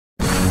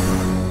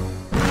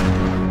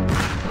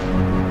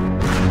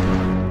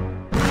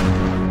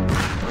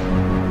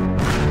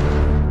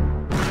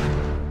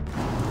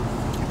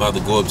About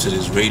to go up to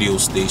this radio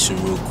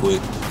station real quick.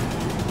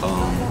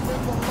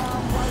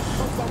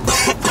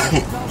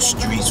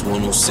 Streetz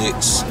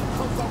 106.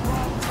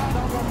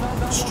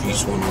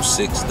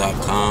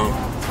 Streetz106.com.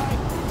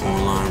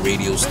 Online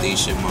radio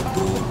station, my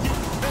dude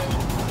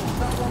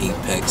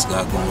Apex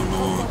got going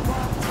on.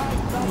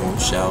 You know,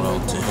 shout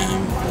out to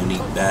him,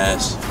 Monique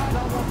Bass.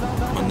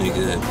 My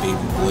nigga, that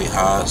Baby Boy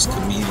Haas,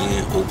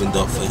 comedian, opened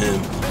up for him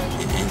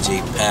and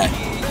NJ Pack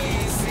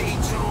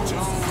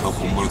a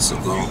couple months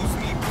ago.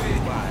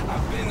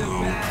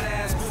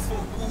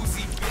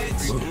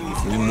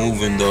 We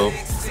moving though.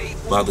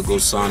 About to go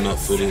sign up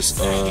for this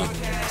you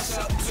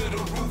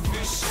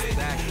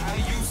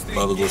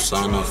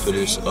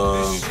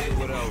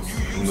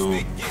know,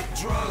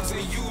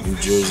 New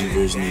Jersey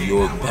versus New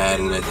York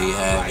battle that they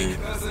having.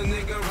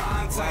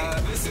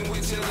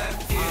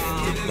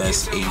 The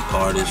best 8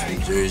 artists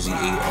from Jersey, 8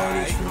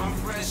 artists from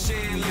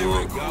New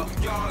York,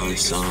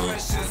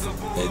 unsigned,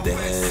 head to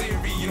head.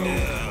 You know,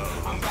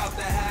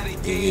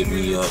 they hit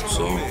me up,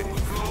 so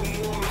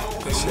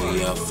I said,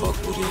 yeah, I fuck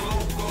with it.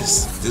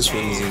 This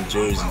one is in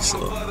Jersey, so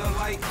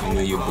you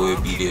know your boy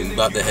be there. We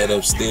about to head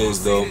upstairs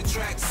though. Go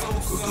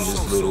through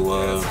this little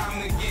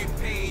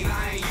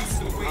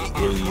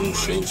radio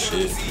show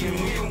shit, you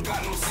know.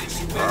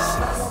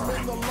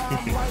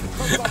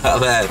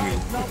 Holla at me.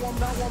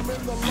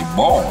 You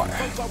boy.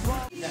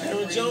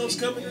 Aaron Jones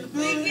coming in the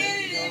building. We get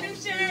it in New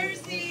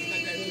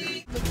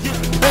Jersey.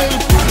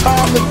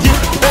 Time to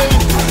get paid.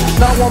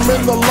 Now I'm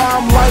in the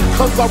limelight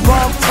cause I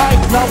rhyme tight.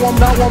 Now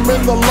I'm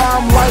in the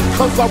limelight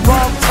cause I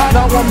rhyme tight.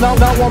 Now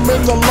I'm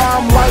in the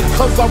limelight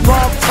cause I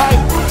rhyme tight.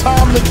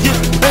 Time to get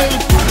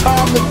paid.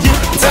 Time to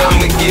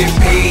get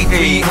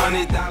paid.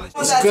 $300.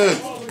 What's good?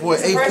 Boy,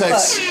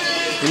 Apex.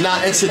 You're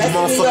not entered the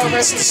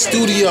motherfucking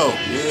studio.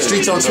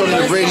 Streetz on Tony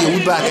the radio.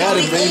 We back at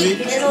it, baby.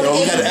 Yo,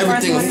 we got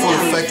everything in full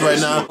effect right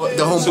now.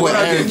 The homeboy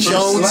Aaron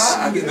Jones.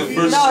 I get the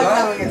first slide. No, you're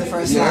not gonna get the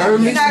first slide. You heard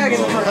me? You're not gonna get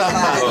the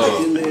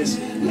first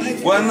slide.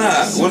 Why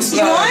not? What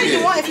slide I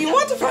get? If you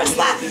want the first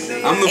slide.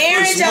 I'm the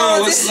first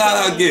one. What slide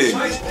I get?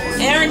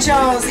 Aaron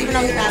Jones, even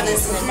though he's not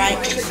listening, right?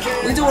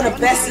 We're doing the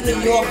best in New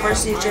York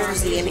versus New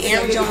Jersey, and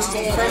Aaron Jones is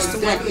the first to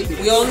win.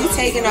 We only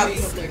taking up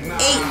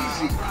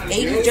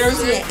 8 New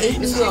Jersey and 8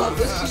 New York.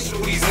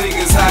 These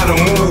niggas how to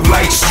move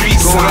like street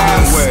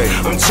signs.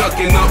 I'm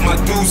chucking up my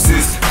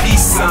deuces,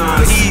 peace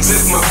signs.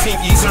 Lift my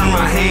pinky, turn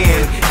my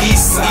hand,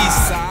 east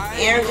side.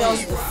 Aaron Jones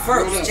is the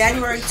first,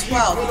 January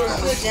 12th. He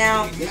goes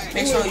down.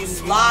 Make sure you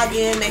log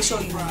in. Make sure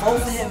you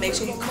vote for him. Make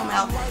sure you come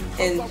out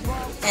and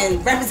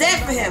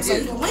represent for him so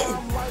he can win.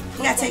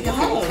 You gotta take it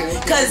home.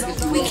 Cause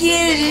we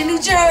get it in New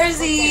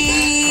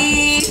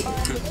Jersey.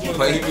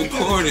 Why you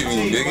recording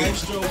me, nigga?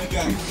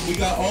 We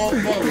got all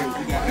boroughs.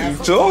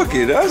 You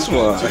talking, that's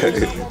why.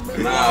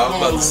 Nah, I'm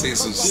about to say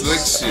some slick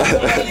shit.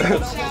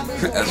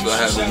 That's why I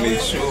have to make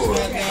sure.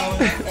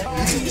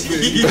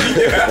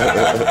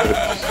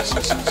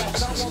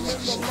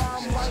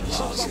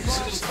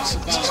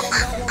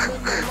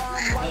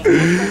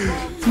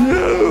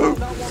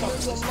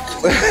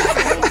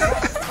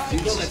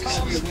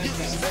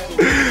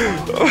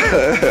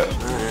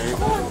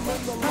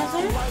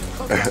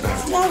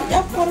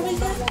 Y'all Puerto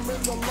Rican?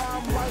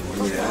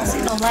 I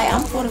see no light.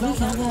 I'm Puerto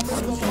Rican. I'm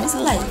Puerto Rican. What's the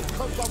light?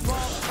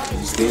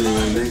 You standing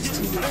right next to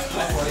me.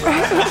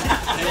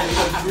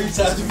 3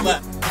 times you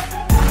black.